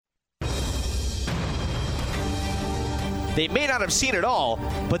They may not have seen it all,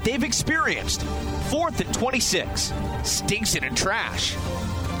 but they've experienced 4th and 26, stinks it in trash,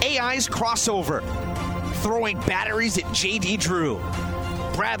 AI's crossover, throwing batteries at J.D. Drew,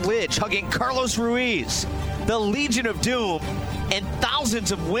 Brad Lidge hugging Carlos Ruiz, the Legion of Doom, and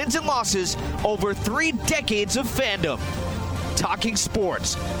thousands of wins and losses over 3 decades of fandom. Talking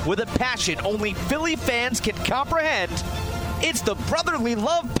sports with a passion only Philly fans can comprehend. It's the Brotherly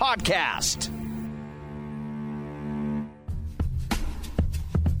Love Podcast.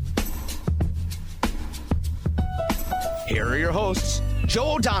 Here are your hosts,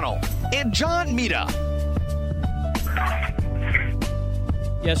 Joe O'Donnell and John Mita.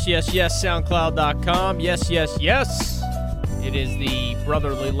 Yes, SoundCloud.com. Yes. It is the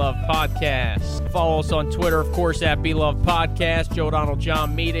Brotherly Love Podcast. Follow us on Twitter, of course, at BeLove Podcast. Joe O'Donnell,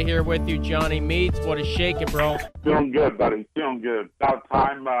 John Mita here with you. Johnny Meats, what is shaking, bro? Feeling good, buddy. Feeling good. About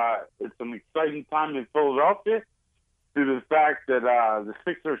time. It's an exciting time in Philadelphia due to the fact that the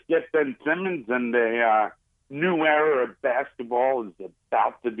Sixers get Ben Simmons and a new era of basketball is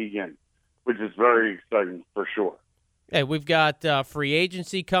about to begin, which is very exciting for sure. Hey, we've got free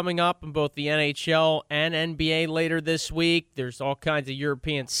agency coming up in both the NHL and NBA later this week. There's all kinds of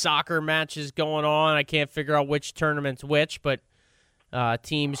European soccer matches going on. I can't figure out which tournament's which, but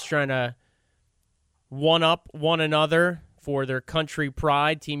teams trying to one-up one another for their country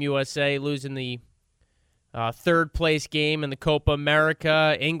pride. Team USA losing the third-place game in the Copa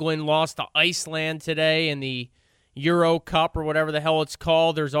America. England lost to Iceland today in the Euro Cup or whatever the hell it's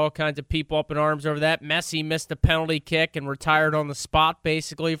called. There's all kinds of people up in arms over that. Messi missed a penalty kick and retired on the spot,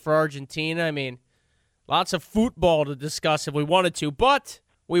 basically, for Argentina. I mean, lots of football to discuss if we wanted to, but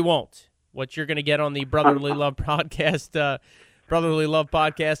we won't. What you're going to get on the Brotherly Love Podcast,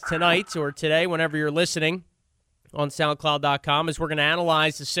 tonight or today, whenever you're listening on SoundCloud.com, is we're going to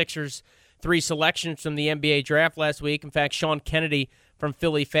analyze the Sixers' 3 selections from the NBA draft last week. In fact, Sean Kennedy from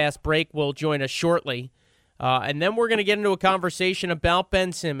Philly Fast Break will join us shortly. And then we're going to get into a conversation about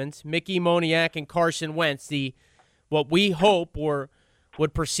Ben Simmons, Mickey Moniak, and Carson Wentz, what we hope or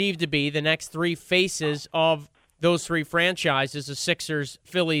would perceive to be the next 3 faces of those 3 franchises, the Sixers,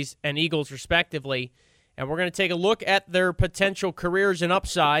 Phillies, and Eagles, respectively. And we're going to take a look at their potential careers and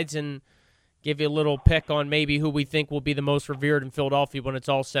upsides and give you a little pick on maybe who we think will be the most revered in Philadelphia when it's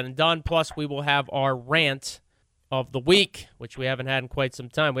all said and done. Plus, we will have our rant of the week, which we haven't had in quite some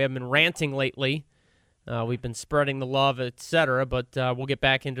time. We haven't been ranting lately. We've been spreading the love, etc., but we'll get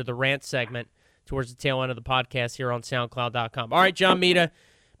back into the rant segment towards the tail end of the podcast here on SoundCloud.com. All right, John Mita,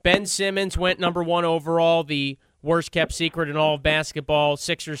 Ben Simmons went number 1 overall, the worst-kept secret in all of basketball.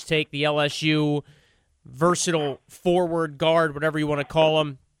 Sixers take the LSU versatile forward guard, whatever you want to call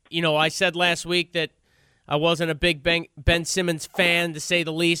him. You know, I said last week that I wasn't a big Ben Simmons fan, to say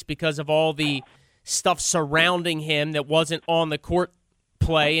the least, because of all the stuff surrounding him that wasn't on the court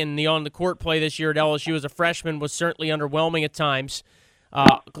play, and the on-the-court play this year at LSU as a freshman was certainly underwhelming at times.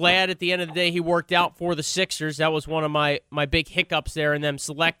 Glad at the end of the day he worked out for the Sixers. That was one of my big hiccups there in them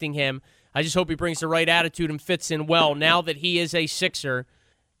selecting him. I just hope he brings the right attitude and fits in well. Now that he is a Sixer,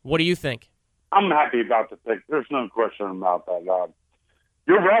 what do you think? I'm happy about the pick. There's no question about that.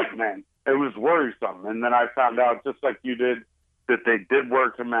 You're right, man. It was worrisome. And then I found out, just like you did, that they did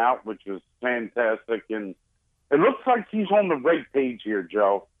work him out, which was fantastic. And it looks like he's on the right page here,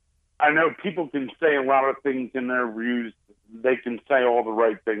 Joe. I know people can say a lot of things in their reviews. They can say all the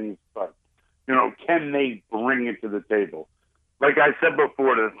right things, but, you know, can they bring it to the table? Like I said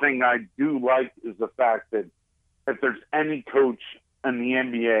before, the thing I do like is the fact that if there's any coach in the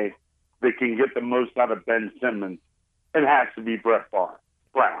NBA that can get the most out of Ben Simmons, it has to be Brett Brown.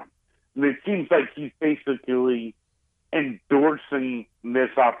 And it seems like he's basically endorsing this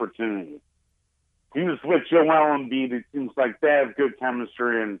opportunity. He was with Joel Embiid. It seems like they have good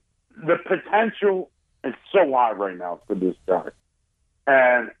chemistry, and the potential is so high right now for this guy.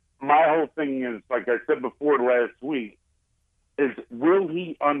 And my whole thing is, like I said before last week, is will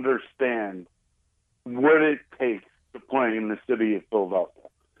he understand what it takes to play in the city of Philadelphia?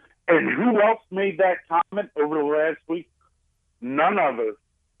 And who else made that comment over the last week? None other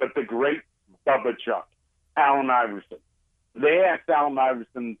but the great Bubba Chuck, Allen Iverson. They asked Allen Iverson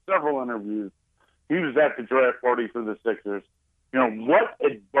in several interviews. He was at the draft party for the Sixers. You know, what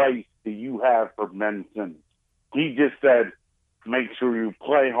advice do you have for Ben Simmons? He just said, make sure you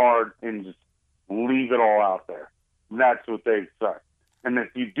play hard and just leave it all out there. And that's what they expect. And if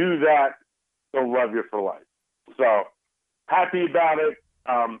you do that, they'll love you for life. So happy about it.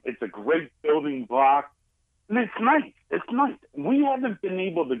 It's a great building block. And it's nice. It's nice. We haven't been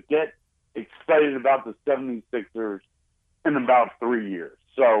able to get excited about the 76ers in about 3 years.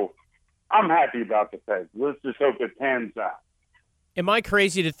 So I'm happy about the pick. Let's just hope it pans out. Am I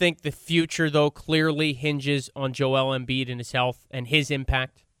crazy to think the future, though, clearly hinges on Joel Embiid and his health and his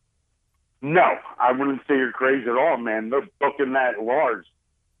impact? No, I wouldn't say you're crazy at all, man. They're booking that large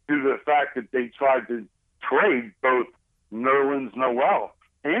due to the fact that they tried to trade both Nerlens Noel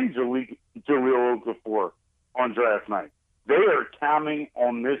and Jahlil Okafor on draft night. They are counting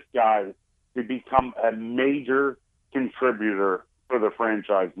on this guy to become a major contributor for the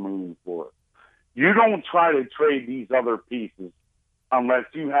franchise moving forward. You don't try to trade these other pieces unless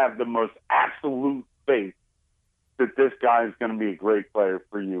you have the most absolute faith that this guy is going to be a great player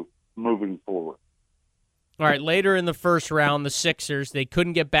for you moving forward. All right, later in the first round, the Sixers, they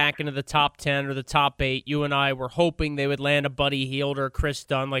couldn't get back into the top 10 or the top 8. You and I were hoping they would land a Buddy Hield or a Chris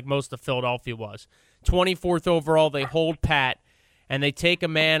Dunn like most of Philadelphia was. 24th overall, they hold pat, and they take a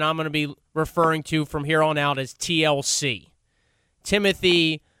man I'm going to be referring to from here on out as TLC.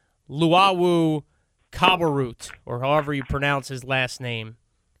 Timothy Luawu Kabarut, or however you pronounce his last name.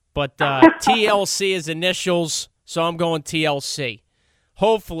 But TLC is initials, so I'm going TLC.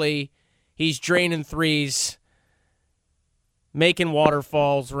 Hopefully, he's draining threes, making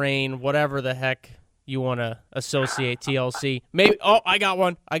waterfalls rain, whatever the heck you want to associate TLC. Maybe. Oh, I got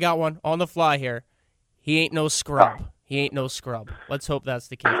one on the fly here. He ain't no scrub. Let's hope that's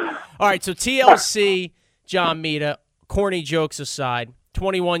the case. All right, so TLC, John Mita, corny jokes aside,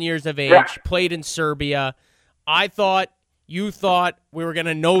 21 years of age, played in Serbia. You thought we were going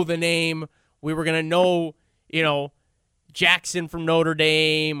to know the name. We were going to know, Jackson from Notre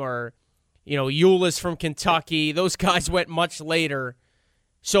Dame or, Ulis from Kentucky. Those guys went much later.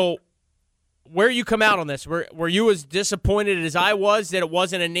 So where you come out on this? Were you as disappointed as I was that it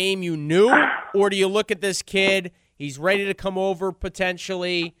wasn't a name you knew? Or do you look at this kid, he's ready to come over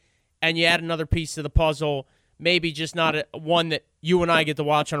potentially, and you add another piece to the puzzle, maybe just not one that you and I get to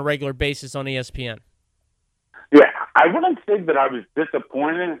watch on a regular basis on ESPN? Yeah, I wouldn't say that I was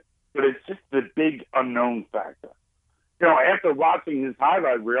disappointed, but it's just the big unknown factor. After watching his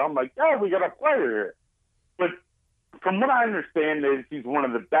highlight reel, I'm like, we got a player here. But from what I understand is he's one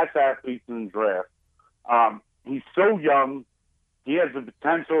of the best athletes in the draft. He's so young. He has the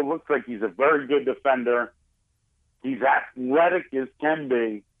potential. Looks like he's a very good defender. He's athletic as can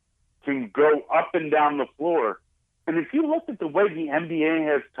be, can go up and down the floor. And if you look at the way the NBA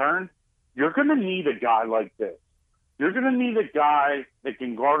has turned, you're going to need a guy like this. You're going to need a guy that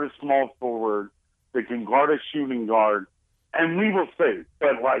can guard a small forward, that can guard a shooting guard, and we will see.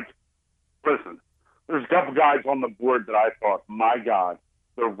 But, listen, there's a couple guys on the board that I thought, my God,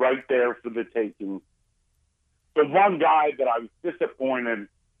 they're right there for the taking. The one guy that I was disappointed,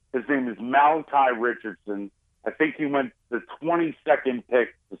 his name is Malachi Richardson. I think he went the 22nd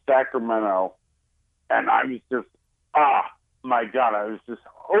pick to Sacramento, and I was just, my God, I was just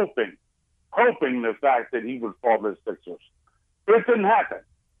hoping the fact that he would fall to the Sixers. But it didn't happen.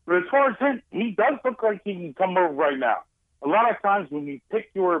 But as far as him, he does look like he can come over right now. A lot of times when we pick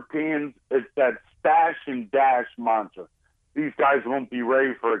Europeans, it's that stash and dash mantra. These guys won't be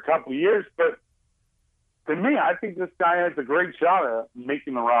ready for a couple of years, but to me, I think this guy has a great shot at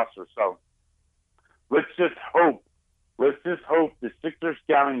making the roster. So let's just hope the Sixers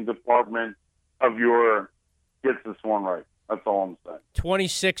scouting department of your gets this one right. That's all I'm saying.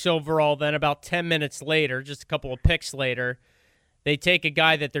 26 overall, then about 10 minutes later, just a couple of picks later, they take a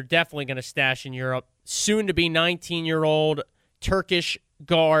guy that they're definitely going to stash in Europe, soon-to-be 19-year-old Turkish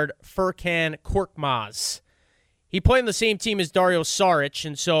guard Furkan Korkmaz. He played on the same team as Dario Saric,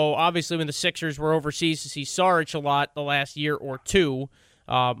 and so obviously when the Sixers were overseas to see Saric a lot the last year or two,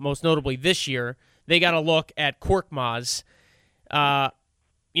 most notably this year, they got a look at Korkmaz.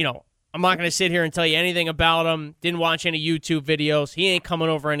 I'm not going to sit here and tell you anything about him. Didn't watch any YouTube videos. He ain't coming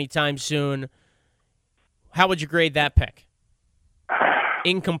over anytime soon. How would you grade that pick?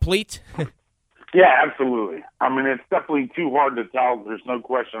 Incomplete? Yeah, absolutely. I mean, it's definitely too hard to tell. There's no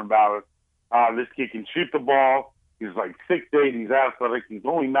question about it. This kid can shoot the ball. He's like 6'8". He's athletic. He's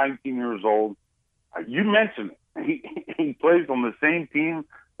only 19 years old. You mentioned it. He plays on the same team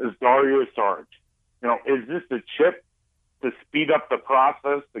as Dario Saric. Is this a chip to speed up the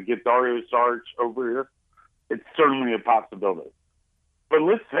process to get Dario Saric over here? It's certainly a possibility. But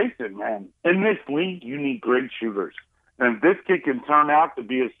let's face it, man. In this league, you need great shooters. And if this kid can turn out to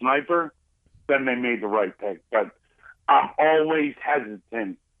be a sniper, then they made the right pick. But I'm always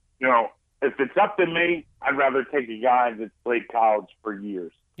hesitant. If it's up to me, I'd rather take a guy that's played college for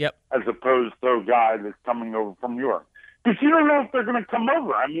years. Yep. As opposed to a guy that's coming over from Europe. Because you don't know if they're going to come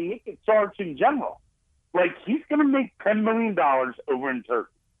over. I mean, look at Saric in general. He's going to make $10 million over in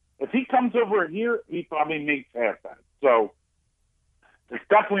Turkey. If he comes over here, he probably makes half that. So It's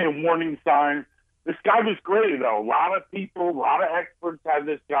definitely a warning sign. This guy was great, though. A lot of people, a lot of experts had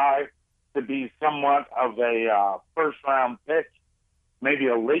this guy to be somewhat of a first-round pick, maybe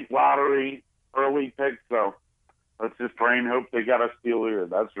a late lottery, early pick. So let's just pray and hope they got a steal here.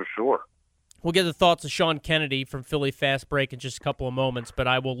 That's for sure. We'll get the thoughts of Sean Kennedy from Philly Fast Break in just a couple of moments, but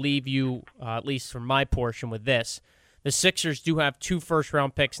I will leave you, at least for my portion, with this. The Sixers do have 2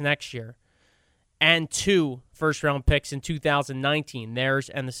 first-round picks next year and 2 first-round picks in 2019, theirs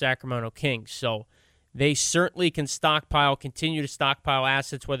and the Sacramento Kings. So they certainly can continue to stockpile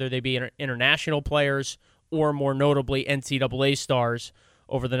assets, whether they be international players or, more notably, NCAA stars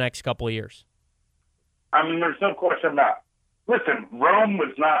over the next couple of years. I mean, there's no question about it. Listen, Rome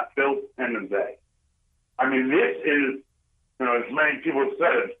was not built in a day. I mean, this is, as many people have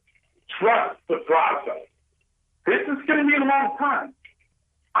said, trust the process. This is going to be a long time.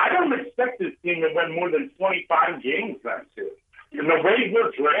 I don't expect this team to win more than 25 games next year. And the way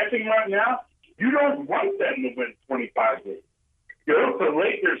we're drafting right now, you don't want them to win 25 games. You hope the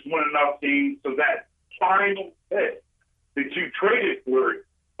Lakers win enough games so that final pick that you traded for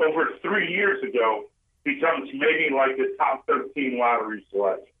over 3 years ago becomes maybe like the top 13 lottery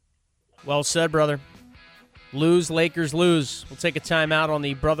selection. Well said, brother. Lose, Lakers lose. We'll take a timeout on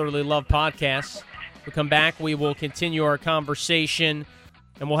the Brotherly Love podcast. We'll come back. We will continue our conversation,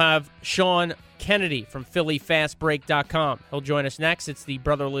 and we'll have Sean Kennedy from PhillyFastBreak.com. He'll join us next. It's the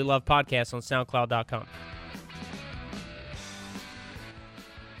Brotherly Love podcast on SoundCloud.com.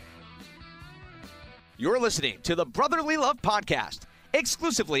 You're listening to the Brotherly Love podcast,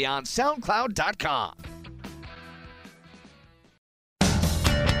 exclusively on SoundCloud.com.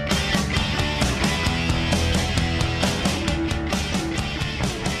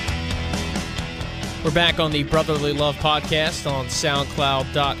 We're back on the Brotherly Love podcast on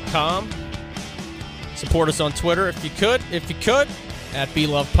SoundCloud.com. Support us on Twitter if you could, at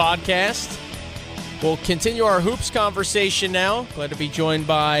BeLovePodcast. We'll continue our hoops conversation now. Glad to be joined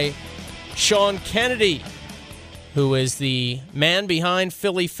by Sean Kennedy, who is the man behind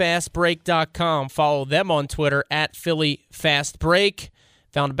PhillyFastBreak.com. Follow them on Twitter at PhillyFastBreak.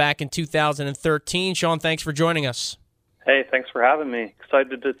 Founded back in 2013. Sean, thanks for joining us. Hey, thanks for having me.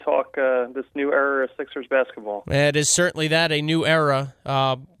 Excited to talk this new era of Sixers basketball. It is certainly that, a new era,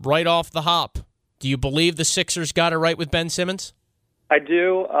 right off the hop. Do you believe the Sixers got it right with Ben Simmons? I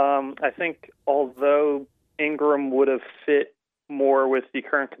do. I think although Ingram would have fit more with the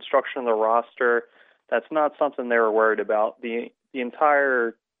current construction of the roster, that's not something they were worried about. The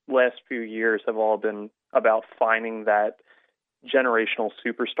entire last few years have all been about finding that generational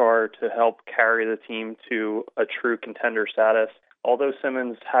superstar to help carry the team to a true contender status. Although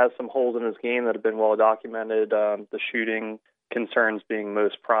Simmons has some holes in his game that have been well documented, the shooting concerns being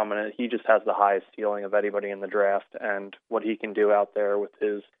most prominent, he just has the highest ceiling of anybody in the draft, and what he can do out there with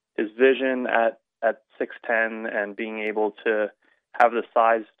his vision at 6'10" and being able to have the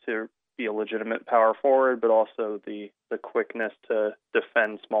size to be a legitimate power forward, but also the quickness to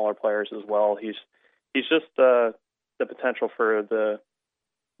defend smaller players as well. He's just the potential for the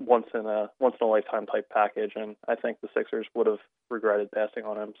once in a lifetime type package, and I think the Sixers would have regretted passing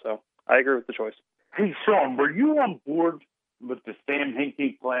on him. So I agree with the choice. Hey, Sean, were you on board with the Sam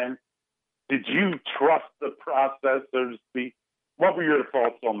Hinkie plan? Did you trust the process, so to speak? What were your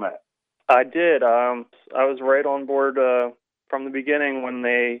thoughts on that? I did. I was right on board from the beginning when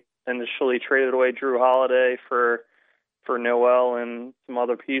they initially traded away Drew Holiday for Noel and some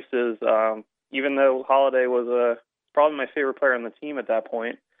other pieces. Even though Holiday was probably my favorite player on the team at that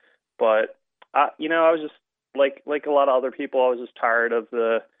point, but I was just like a lot of other people. I was just tired of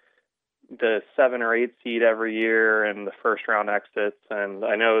the 7 or 8 seed every year and the first round exits. And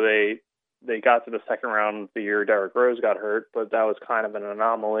I know they got to the second round the year Derrick Rose got hurt, but that was kind of an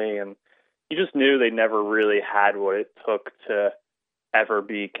anomaly. And you just knew they never really had what it took to ever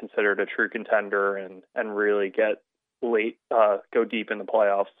be considered a true contender and really get go deep in the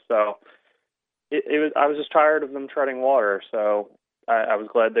playoffs. So I was just tired of them treading water. So I was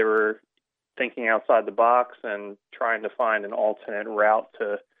glad they were thinking outside the box and trying to find an alternate route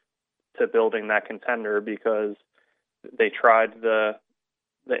to building that contender, because they tried the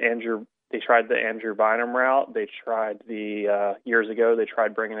Andrew Bynum route. They tried years ago. They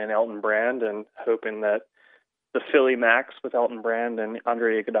tried bringing in Elton Brand and hoping that the Philly Max with Elton Brand and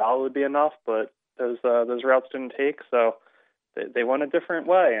Andre Iguodala would be enough, but those routes didn't take. So they went a different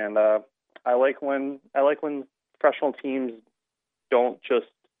way, and I like when professional teams don't just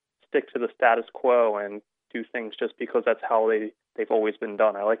stick to the status quo and do things just because that's how they've always been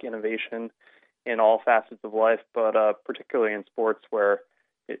done. I like innovation in all facets of life, but particularly in sports where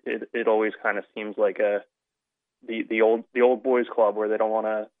it always kind of seems like a the old boys club where they don't want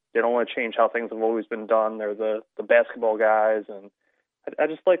to change how things have always been done. They're the basketball guys, and I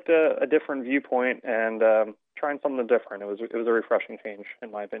just liked a different viewpoint and trying something different. It was a refreshing change,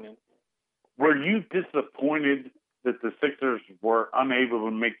 in my opinion. Were you disappointed that the Sixers were unable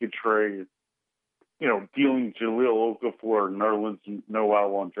to make a trade, dealing Jahlil Okafor and Nerlens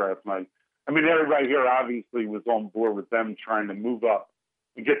Noel on draft night? I mean, everybody here obviously was on board with them trying to move up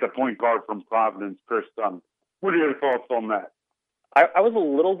and get the point guard from Providence, Chris Dunn. What are your thoughts on that? I was a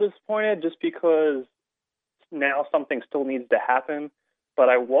little disappointed just because now something still needs to happen, but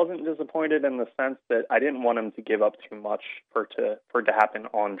I wasn't disappointed in the sense that I didn't want him to give up too much for it to happen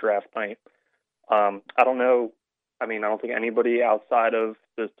on draft night. I don't know. I mean, I don't think anybody outside of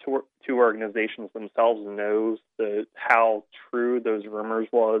the two organizations themselves knows how true those rumors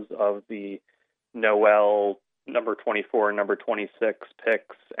was of the Noel number 24 and number 26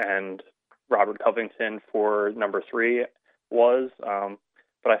 picks and Robert Covington for number 3 was.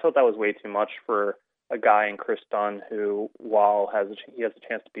 But I thought that was way too much for a guy in Chris Dunn who, while he has a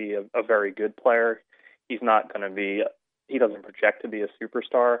chance to be a very good player, he doesn't project to be a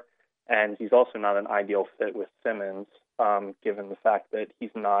superstar. And he's also not an ideal fit with Simmons, given the fact that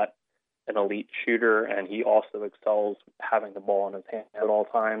he's not an elite shooter, and he also excels having the ball in his hand at all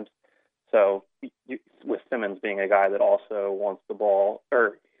times. So with Simmons being a guy that also wants the ball,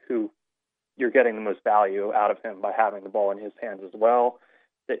 or who you're getting the most value out of him by having the ball in his hands as well,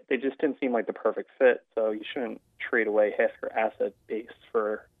 they just didn't seem like the perfect fit. So you shouldn't trade away half your asset base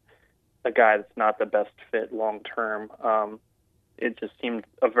for a guy that's not the best fit long term. It just seemed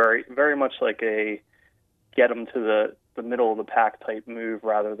a very, very much like a get him to the middle of the pack type move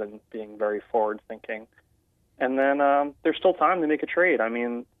rather than being very forward thinking. And then there's still time to make a trade. I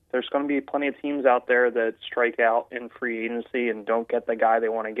mean, there's going to be plenty of teams out there that strike out in free agency and don't get the guy they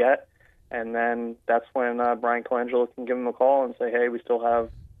want to get. And then that's when Brian Colangelo can give him a call and say, hey, we still have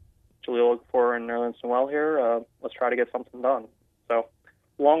Jahlil Okafor and Nerlens Noel here. Let's try to get something done. So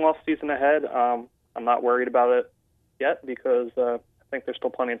long off season ahead. I'm not worried about it yet because I think there's still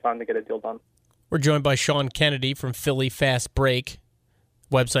plenty of time to get a deal done. We're joined by Sean Kennedy from Philly Fast Break.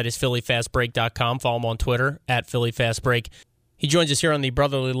 Website is phillyfastbreak.com. Follow him on Twitter at phillyfastbreak. He joins us here on the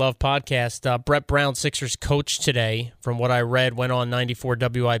Brotherly Love podcast. Brett Brown, Sixers coach today, from what I read, went on 94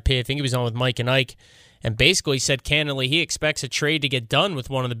 WIP. I think he was on with Mike and Ike, and basically said candidly he expects a trade to get done with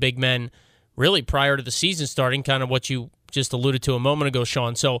one of the big men really prior to the season starting, kind of what you just alluded to a moment ago,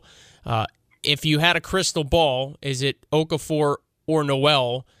 Sean. So if you had a crystal ball, is it Okafor or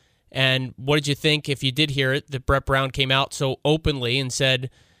Noel? And what did you think, if you did hear it, that Brett Brown came out so openly and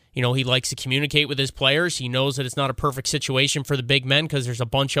said, he likes to communicate with his players. He knows that it's not a perfect situation for the big men because there's a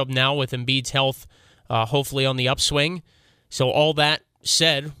bunch of them now with Embiid's health hopefully on the upswing. So all that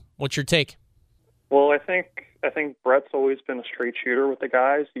said, what's your take? Well, I think Brett's always been a straight shooter with the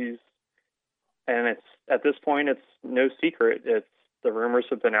guys. And it's at this point it's no secret. It's the rumors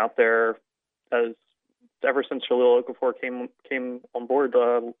have been out there ever since Jahlil Okafor came on board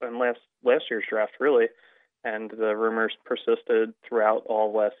in last year's draft, really. And the rumors persisted throughout all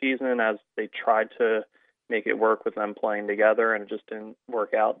of last season as they tried to make it work with them playing together, and it just didn't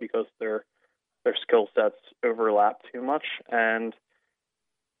work out because their skill sets overlap too much. And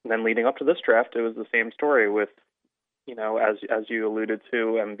then leading up to this draft, it was the same story with, as you alluded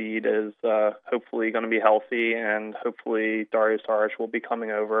to, Embiid is hopefully going to be healthy, and hopefully Dario Saric will be coming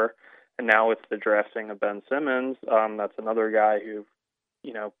over. And now with the drafting of Ben Simmons, that's another guy who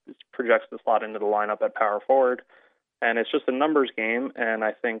projects the slot into the lineup at power forward. And it's just a numbers game. And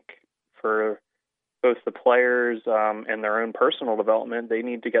I think for both the players and their own personal development, they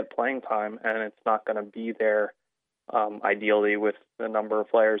need to get playing time. And it's not going to be there, ideally, with the number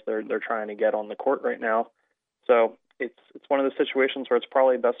of players they're trying to get on the court right now. So it's one of the situations where it's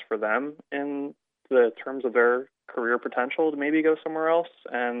probably best for them in the terms of their career potential to maybe go somewhere else.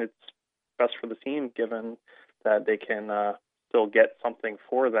 And it's best for the team given that they can still get something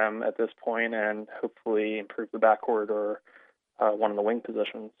for them at this point and hopefully improve the backcourt or one of the wing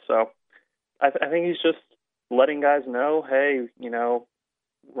positions. So I think he's just letting guys know, hey,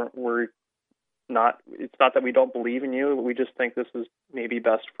 we're not. It's not that we don't believe in you. We just think this is maybe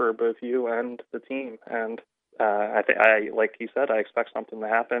best for both you and the team. And like he said, I expect something to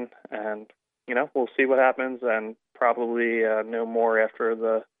happen. And we'll see what happens, and probably know more after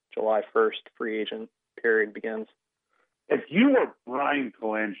the July 1st free agent period begins. If you were Brian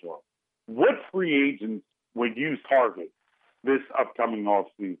Colangelo, what free agents would you target this upcoming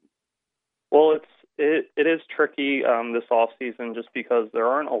offseason? Well, it is tricky this offseason just because there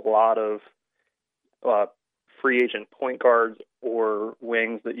aren't a lot of free agent point guards or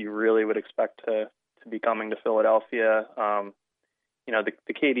wings that you really would expect to to be coming to Philadelphia.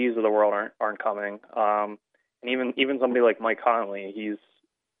 The KDs of the world aren't coming. And even somebody like Mike Conley, he's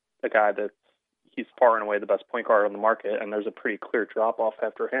a guy he's far and away the best point guard on the market, and there's a pretty clear drop off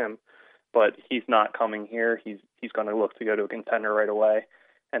after him. But he's not coming here. He's going to look to go to a contender right away,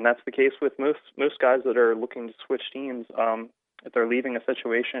 and that's the case with most guys that are looking to switch teams. If they're leaving a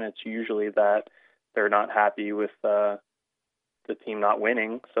situation, it's usually that they're not happy with the team not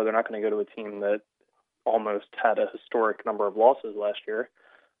winning, so they're not going to go to a team that almost had a historic number of losses last year.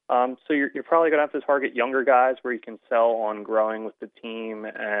 So you're probably going to have to target younger guys where you can sell on growing with the team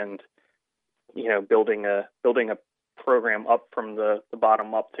and building a program up from the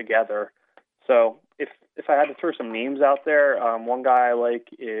bottom up together. So if I had to throw some names out there, one guy I like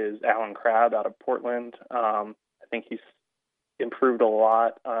is Alan Crabb out of Portland. I think he's improved a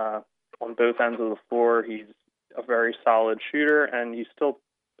lot on both ends of the floor. He's a very solid shooter, and he's still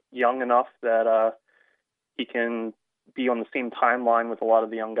young enough that he can be on the same timeline with a lot of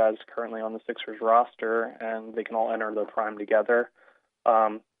the young guys currently on the Sixers roster, and they can all enter their prime together.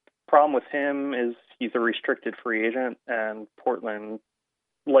 Problem with him is he's a restricted free agent, and Portland,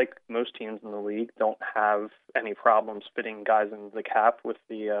 like most teams in the league, don't have any problems fitting guys into the cap with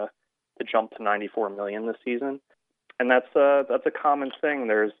the jump to $94 million this season. And that's a common thing.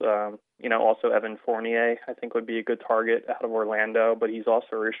 There's also Evan Fournier, I think, would be a good target out of Orlando, but he's also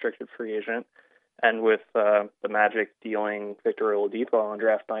a restricted free agent. And with the Magic dealing Victor Oladipo on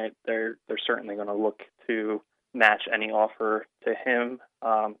draft night, they're certainly going to look to match any offer to him,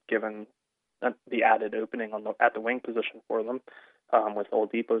 given the added opening at the wing position for them with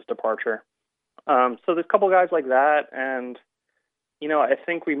Oladipo's departure. So there's a couple guys like that, and I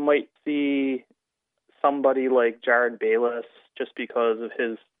think we might see somebody like Jared Bayless just because of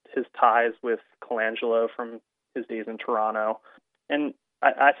his ties with Colangelo from his days in Toronto. And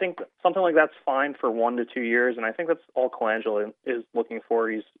I think something like that's fine for 1 to 2 years, and I think that's all Colangelo is looking for.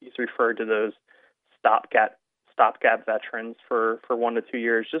 He's referred to those stopgap veterans for 1 to 2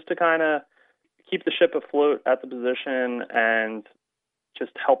 years, just to kind of keep the ship afloat at the position and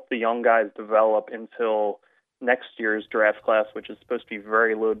just help the young guys develop until next year's draft class, which is supposed to be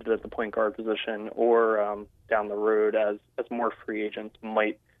very loaded at the point guard position, or down the road as more free agents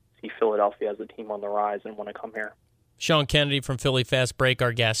might see Philadelphia as a team on the rise and want to come here. Sean Kennedy from Philly Fast Break,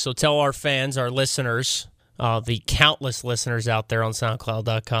 our guest. So tell our fans, our listeners, the countless listeners out there on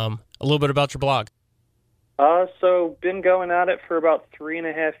SoundCloud.com, a little bit about your blog. So been going at it for about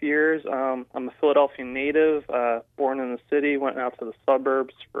 3.5 years. I'm a Philadelphia native, born in the city, went out to the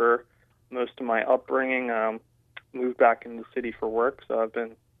suburbs for most of my upbringing, moved back into the city for work. So I've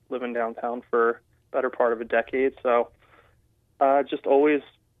been living downtown for the better part of a decade. So just always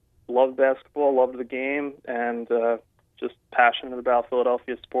loved basketball, loved the game, and just passionate about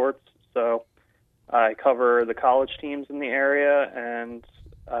Philadelphia sports. So I cover the college teams in the area, and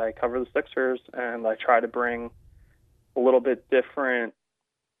I cover the Sixers, and I try to bring a little bit different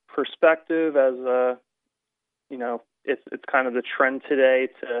perspective as it's kind of the trend today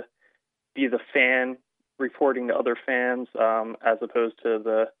to be the fan reporting to other fans, as opposed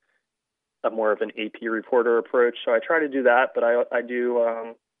to a more of an AP reporter approach. So I try to do that, but I do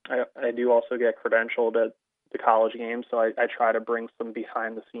also get credentialed at the college games, so I try to bring some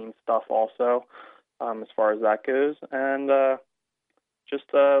behind the scenes stuff also, as far as that goes, and just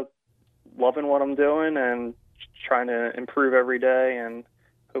loving what I'm doing and trying to improve every day, and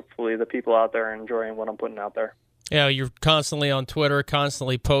hopefully the people out there are enjoying what I'm putting out there. Yeah, you're constantly on Twitter,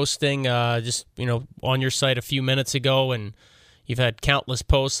 constantly posting, on your site a few minutes ago, and you've had countless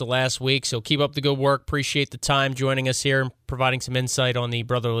posts the last week, so keep up the good work. Appreciate the time joining us here and providing some insight on the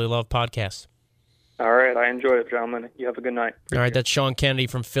Brotherly Love podcast. All right, I enjoyed it, gentlemen. You have a good night. All right, that's Sean Kennedy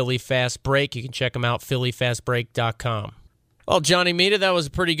from Philly Fast Break. You can check him out, phillyfastbreak.com. Well, Johnny Mita, that was a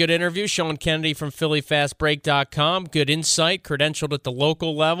pretty good interview. Sean Kennedy from phillyfastbreak.com. Good insight, credentialed at the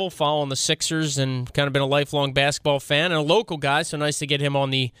local level, following the Sixers, and kind of been a lifelong basketball fan and a local guy, so nice to get him on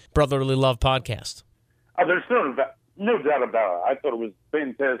the Brotherly Love podcast. There's no doubt about it. I thought it was a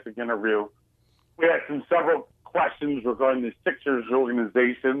fantastic interview. We had several questions regarding the Sixers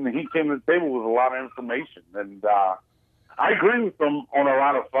organization. He came to the table with a lot of information, and I agree with him on a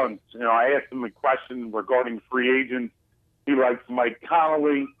lot of fronts. I asked him a question regarding free agents. He likes Mike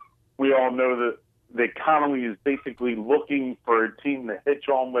Conley. We all know that Conley is basically looking for a team to hitch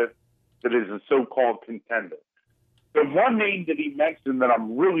on with that is a so-called contender. The one name that he mentioned that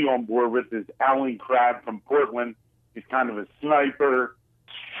I'm really on board with is Alan Crabb from Portland. He's kind of a sniper,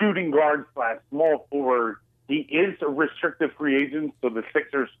 shooting guard / small forward. He is a restricted free agent, so the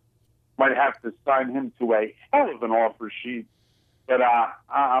Sixers might have to sign him to a hell of an offer sheet But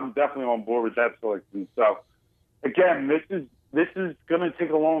I'm definitely on board with that selection. So, again, this is going to take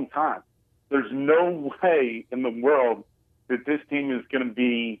a long time. There's no way in the world that this team is going to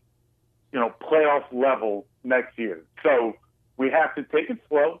be, playoff level next year. So we have to take it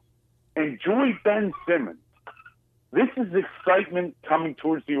slow. Enjoy Ben Simmons. This is excitement coming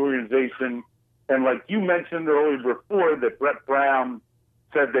towards the organization. And like you mentioned earlier before, that Brett Brown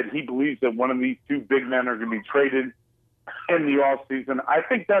said that he believes that one of these two big men are going to be traded in the offseason. I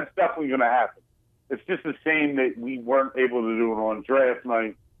think that's definitely going to happen. It's just a shame that we weren't able to do it on draft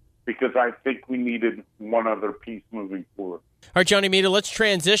night, because I think we needed one other piece moving forward. All right, Johnny Mita, let's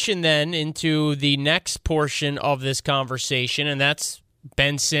transition then into the next portion of this conversation, and that's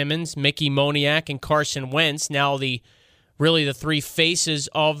Ben Simmons, Mickey Moniak, and Carson Wentz. Now really the three faces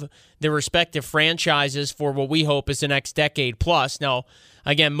of their respective franchises for what we hope is the next decade plus. Now,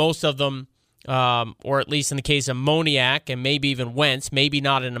 again, most of them, or at least in the case of Moniak and maybe even Wentz, maybe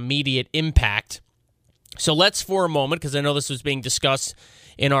not an immediate impact. So let's, for a moment, because I know this was being discussed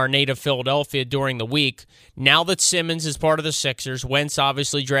in our native Philadelphia during the week, now that Simmons is part of the Sixers, Wentz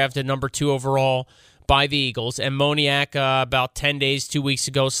obviously drafted number 2 overall by the Eagles, and Moniak about 10 days, 2 weeks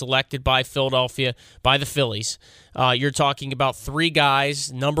ago, selected by Philadelphia, by the Phillies. You're talking about 3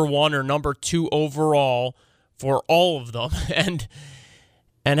 guys, number 1 or number 2 overall for all of them.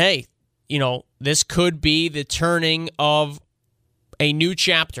 And hey, this could be the turning of a new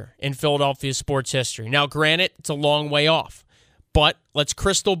chapter in Philadelphia sports history. Now, granted, it's a long way off, but let's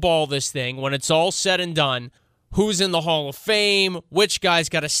crystal ball this thing. When it's all said and done, who's in the Hall of Fame, which guy's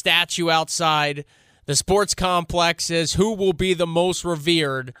got a statue outside the sports complexes, who will be the most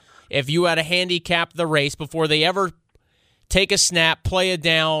revered if you had to handicap the race before they ever take a snap, play a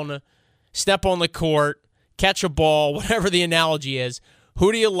down, step on the court, catch a ball, whatever the analogy is.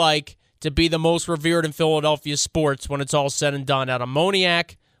 Who do you like to be the most revered in Philadelphia sports when it's all said and done, out of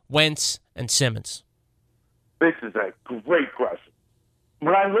Moniak, Wentz, and Simmons? This is a great question.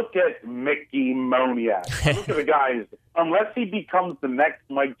 When I look at Mickey Moniak, I look at the guys, unless he becomes the next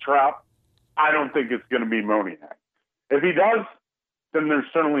Mike Trout, I don't think it's going to be Moniak. If he does, then there's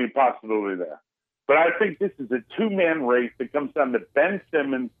certainly a possibility there. But I think this is a two-man race that comes down to Ben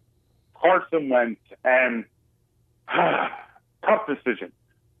Simmons, Carson Wentz, and tough decision.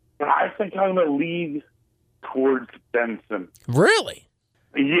 But I think I'm going to lean towards Ben Simmons. Really?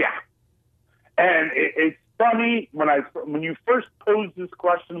 Yeah. And it's funny, when you first posed this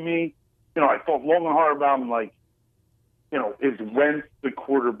question to me, I thought long and hard about him, is Wentz the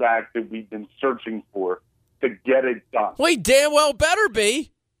quarterback that we've been searching for to get it done? Well, he damn well better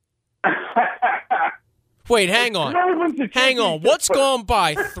be. Wait, hang on. Hang on. What's gone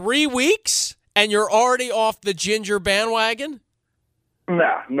by? 3 weeks? And you're already off the Ginger bandwagon?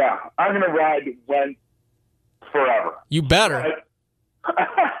 No. I'm going to ride Wentz forever. You better.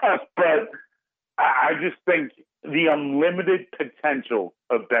 But I just think the unlimited potential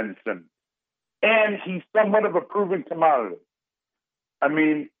of Ben Simmons. And he's somewhat of a proven commodity. I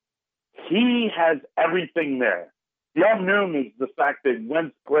mean, he has everything there. The unknown is the fact that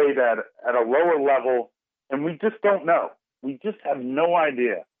Wentz played at a lower level, and we just don't know. We just have no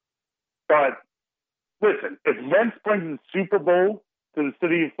idea. But listen, if Wentz brings the Super Bowl to the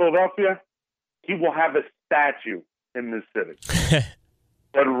city of Philadelphia, he will have a statue in this city.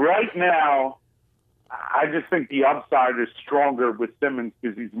 But right now, I just think the upside is stronger with Simmons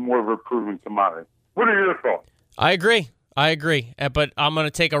because he's more of a proven commodity. What are your thoughts? I agree. But I'm going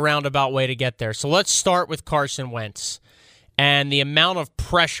to take a roundabout way to get there. So let's start with Carson Wentz and the amount of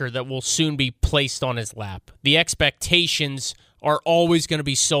pressure that will soon be placed on his lap. The expectations are always going to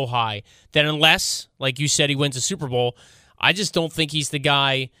be so high that unless, like you said, he wins a Super Bowl, I just don't think he's the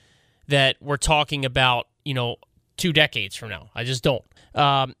guy that we're talking about, 2 decades from now. I just don't.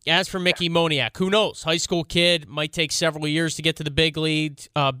 As for Mickey Moniak, who knows? High school kid, might take several years to get to the big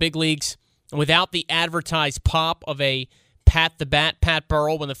leagues. Without the advertised pop of a Pat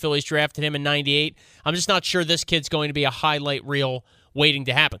Burrell when the Phillies drafted him in 98, I'm just not sure this kid's going to be a highlight reel waiting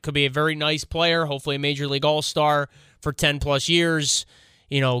to happen. Could be a very nice player, hopefully a Major League All-Star for 10-plus years,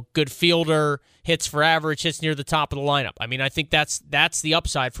 good fielder, hits for average, hits near the top of the lineup. I mean, I think that's the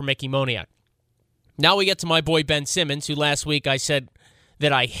upside for Mickey Moniak. Now we get to my boy Ben Simmons, who last week I said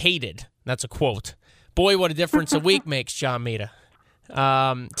that I hated. That's a quote. Boy, what a difference a week makes, John Mita.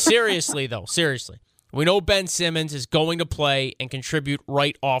 Seriously. We know Ben Simmons is going to play and contribute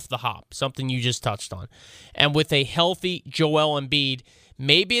right off the hop, something you just touched on. And with a healthy Joel Embiid,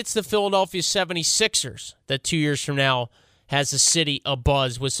 maybe it's the Philadelphia 76ers that 2 years from now has the city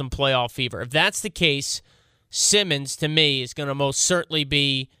abuzz with some playoff fever. If that's the case, Simmons, to me, is going to most certainly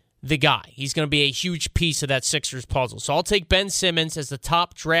be the guy. He's going to be a huge piece of that Sixers puzzle. So I'll take Ben Simmons as the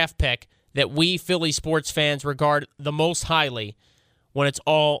top draft pick that we Philly sports fans regard the most highly when it's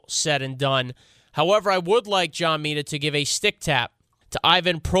all said and done. However, I would like John Mita to give a stick tap to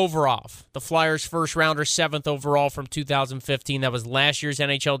Ivan Provorov, the Flyers' first rounder, 7th overall from 2015. That was last year's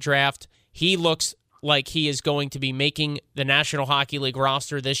NHL draft. He looks like he is going to be making the National Hockey League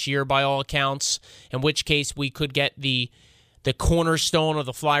roster this year by all accounts, in which case we could get the cornerstone of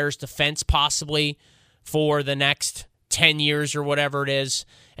the Flyers' defense possibly for the next 10 years or whatever it is.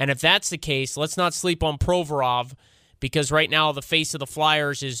 And if that's the case, let's not sleep on Provorov, because right now the face of the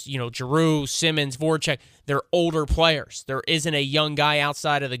Flyers is, Giroux, Simmons, Voracek. They're older players. There isn't a young guy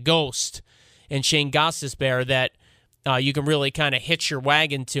outside of the Ghost and Shane Gostisbehere that you can really kind of hitch your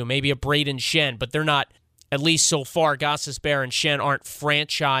wagon to. Maybe a Braden Shen, but they're not, at least so far, Gostisbehere and Shen aren't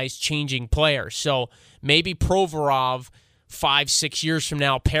franchise-changing players. So maybe Provorov 5-6 years from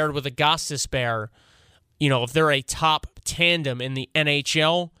now paired with a Gostisbehere, if they're a top tandem in the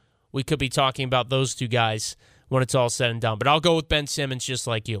NHL, we could be talking about those two guys when it's all said and done. But I'll go with Ben Simmons just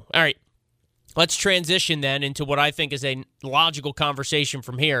like you. All right, let's transition then into what I think is a logical conversation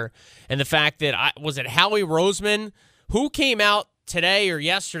from here, and the fact that, was it Howie Roseman who came out today or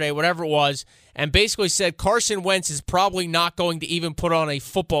yesterday, whatever it was, and basically said Carson Wentz is probably not going to even put on a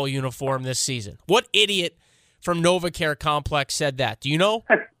football uniform this season? What idiot from NovaCare Complex said that? Do you know?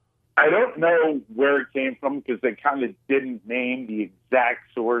 I don't know where it came from because they kind of didn't name the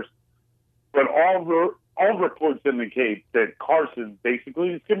exact source, but all reports indicate that Carson basically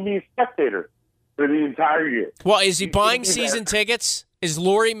is going to be a spectator for the entire year. Well, is he buying season tickets? Is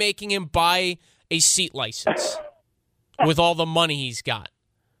Lori making him buy a seat license with all the money he's got?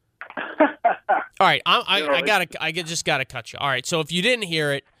 All right, I just gotta cut you. All right, so if you didn't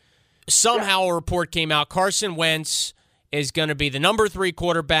hear it, somehow a report came out. Carson Wentz is going to be the number 3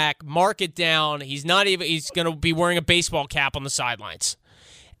 quarterback. Mark it down. He's going to be wearing a baseball cap on the sidelines.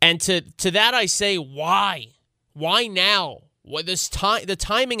 And to that I say, why? Why now? The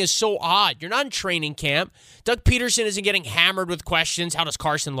timing is so odd. You're not in training camp. Doug Peterson isn't getting hammered with questions. How does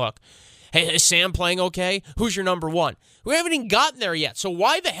Carson look? Hey, is Sam playing okay? Who's your number 1? We haven't even gotten there yet. So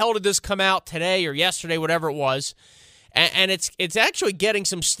why the hell did this come out today or yesterday, whatever it was? And it's actually getting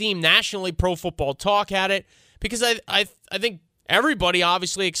some steam nationally. Pro Football Talk had it, because I think everybody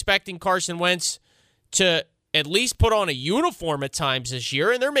obviously expecting Carson Wentz to at least put on a uniform at times this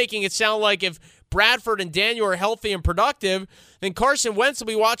year, and they're making it sound like if Bradford and Daniel are healthy and productive, then Carson Wentz will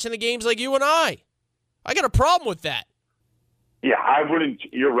be watching the games like you and I. I got a problem with that. Yeah,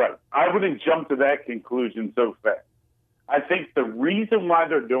 you're right. I wouldn't jump to that conclusion so fast. I think the reason why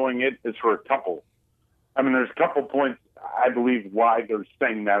they're doing it is for a couple. There's a couple points, I believe, why they're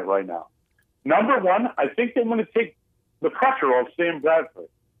saying that right now. Number one, I think they want to take the pressure off Sam Bradford.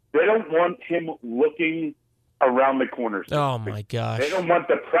 They don't want him looking around the corners. Oh, my gosh. They don't want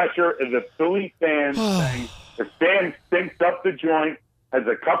the pressure of the Philly fans saying, the Sam stinks up the joint, has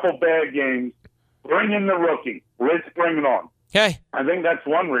a couple bad games, bring in the rookie. Let's bring it on. Okay. I think that's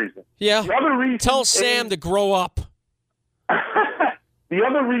one reason. Yeah. The other reason Tell Sam to grow up. The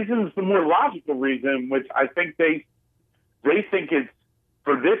other reason is the more logical reason, which I think they think is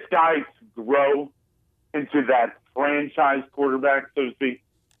for this guy to grow into that franchise quarterback, so to speak,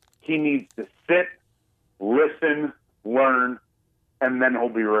 he needs to sit, listen, learn, and then he'll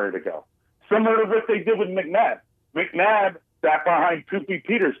be ready to go. Similar to what they did with McNabb. McNabb sat behind Poopy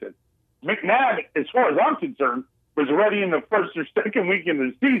Peterson. McNabb, as far as I'm concerned, was ready in the first or second week in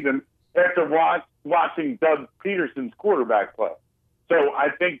the season after watching Doug Peterson's quarterback play. So I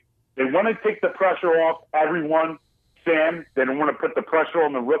think they want to take the pressure off everyone. Sam, they don't want to put the pressure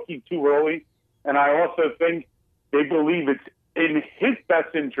on the rookie too early. And I also think they believe it's in his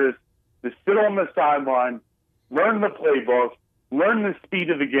best interest to sit on the sideline, learn the playbook, learn the speed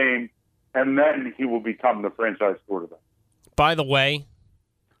of the game, and then he will become the franchise quarterback. By the way,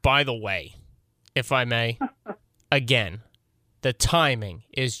 if I may, again, the timing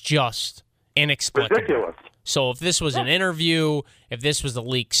is just inexplicable. Ridiculous. So if this was an interview, if this was a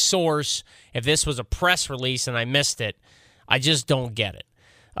leaked source, if this was a press release and I missed it, I just don't get it.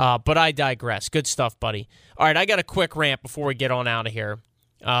 But I digress. Good stuff, buddy. All right, I got a quick rant before we get on out of here.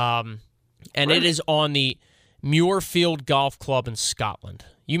 And it is on the Muirfield Golf Club in Scotland.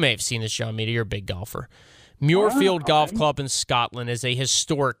 You may have seen this, John Mita. You're a big golfer. Muirfield Golf Club in Scotland is a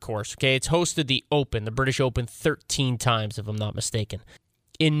historic course. Okay, it's hosted the Open, the British Open, 13 times, if I'm not mistaken.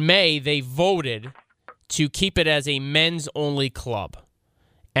 In May, they voted to keep it as a men's-only club,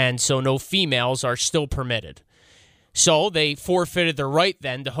 and so no females are still permitted. So they forfeited their right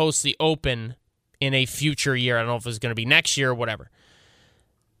then to host the Open in a future year. I don't know if it's going to be next year or whatever.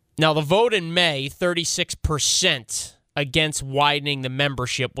 Now, the vote in May, 36% against widening the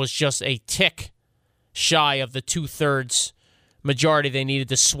membership, was just a tick shy of the 2/3 majority they needed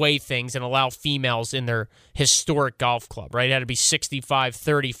to sway things and allow females in their historic golf club, right? It had to be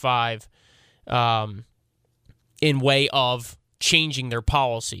 65-35 in way of changing their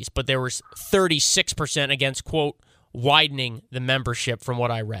policies. But there was 36% against, quote, widening the membership from what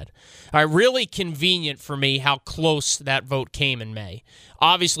I read. All right, really convenient for me how close that vote came in May.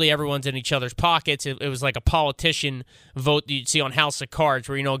 Obviously, everyone's in each other's pockets. It was like a politician vote that you'd see on House of Cards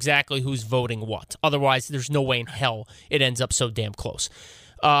where you know exactly who's voting what. Otherwise, there's no way in hell it ends up so damn close.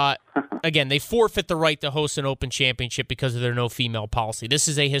 Again, they forfeit the right to host an Open Championship because of their no female policy. This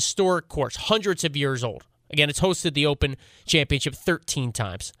is a historic course, hundreds of years old. Again, it's hosted the Open Championship 13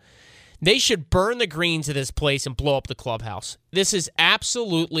 times. They should burn the greens of this place and blow up the clubhouse. This is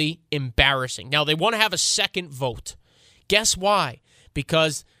absolutely embarrassing. Now, they want to have a second vote. Guess why?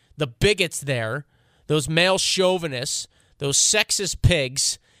 Because the bigots there, those male chauvinists, those sexist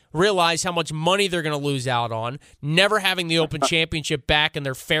pigs, realize how much money they're going to lose out on, never having the Open Championship back in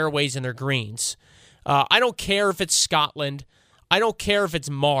their fairways and their greens. I don't care if it's Scotland. I don't care if it's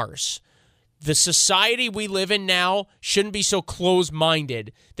Mars. The society we live in now shouldn't be so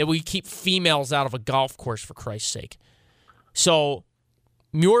close-minded that we keep females out of a golf course, for Christ's sake. So,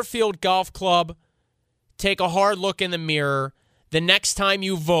 Muirfield Golf Club, take a hard look in the mirror. The next time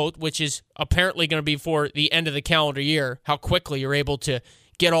you vote, which is apparently going to be for the end of the calendar year, how quickly you're able to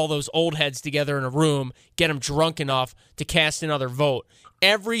get all those old heads together in a room, get them drunk enough to cast another vote.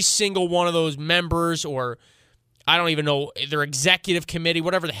 Every single one of those members, or I don't even know, their executive committee,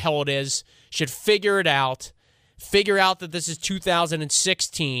 whatever the hell it is, should figure it out, figure out that this is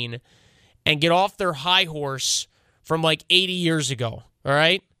 2016, and get off their high horse from like 80 years ago, all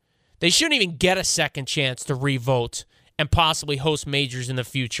right? They shouldn't even get a second chance to re-vote and possibly host majors in the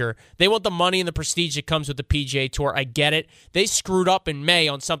future. They want the money and the prestige that comes with the PGA Tour. I get it. They screwed up in May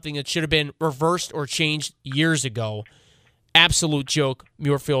on something that should have been reversed or changed years ago. Absolute joke,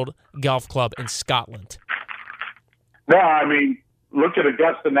 Muirfield Golf Club in Scotland. No, I mean, look at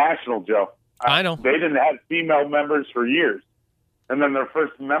Augusta National, Joe. I know. They didn't have female members for years. And then their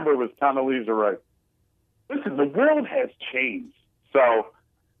first member was Condoleezza Rice. Listen, the world has changed. So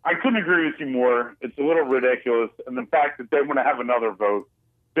I couldn't agree with you more. It's a little ridiculous. And the fact that they want to have another vote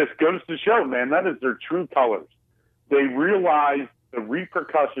just goes to show, man, that is their true colors. They realize the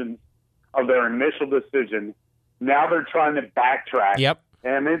repercussions of their initial decision. Now they're trying to backtrack. Yep.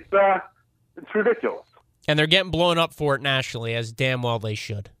 And it's ridiculous. And they're getting blown up for it nationally, as damn well they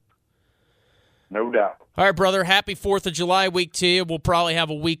should. No doubt. All right, brother. Happy 4th of July week to you. We'll probably have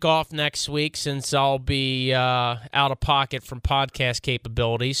a week off next week since I'll be out of pocket from podcast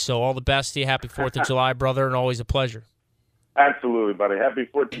capabilities. So all the best to you. Happy 4th of July, brother, and always a pleasure. Absolutely, buddy. Happy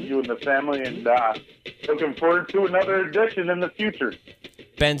 4th to you and the family, and looking forward to another edition in the future.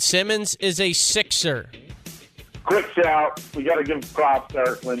 Ben Simmons is a Sixer. Quick shout. We got to give props to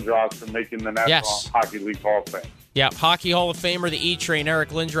Eric Lindros for making the National Hockey League Hall of Fame. Yeah, Hockey Hall of Famer, the E-Train, Eric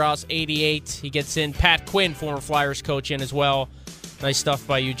Lindros, 88. He gets in. Pat Quinn, former Flyers coach, in as well. Nice stuff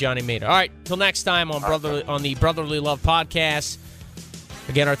by you, Johnny Maida. All right, till next time on the Brotherly Love Podcast.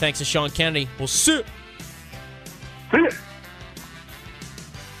 Again, our thanks to Sean Kennedy. We'll see you. See ya.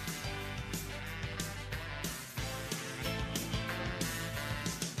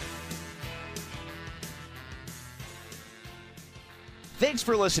 Thanks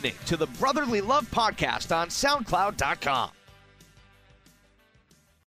for listening to the Brotherly Love Podcast on SoundCloud.com.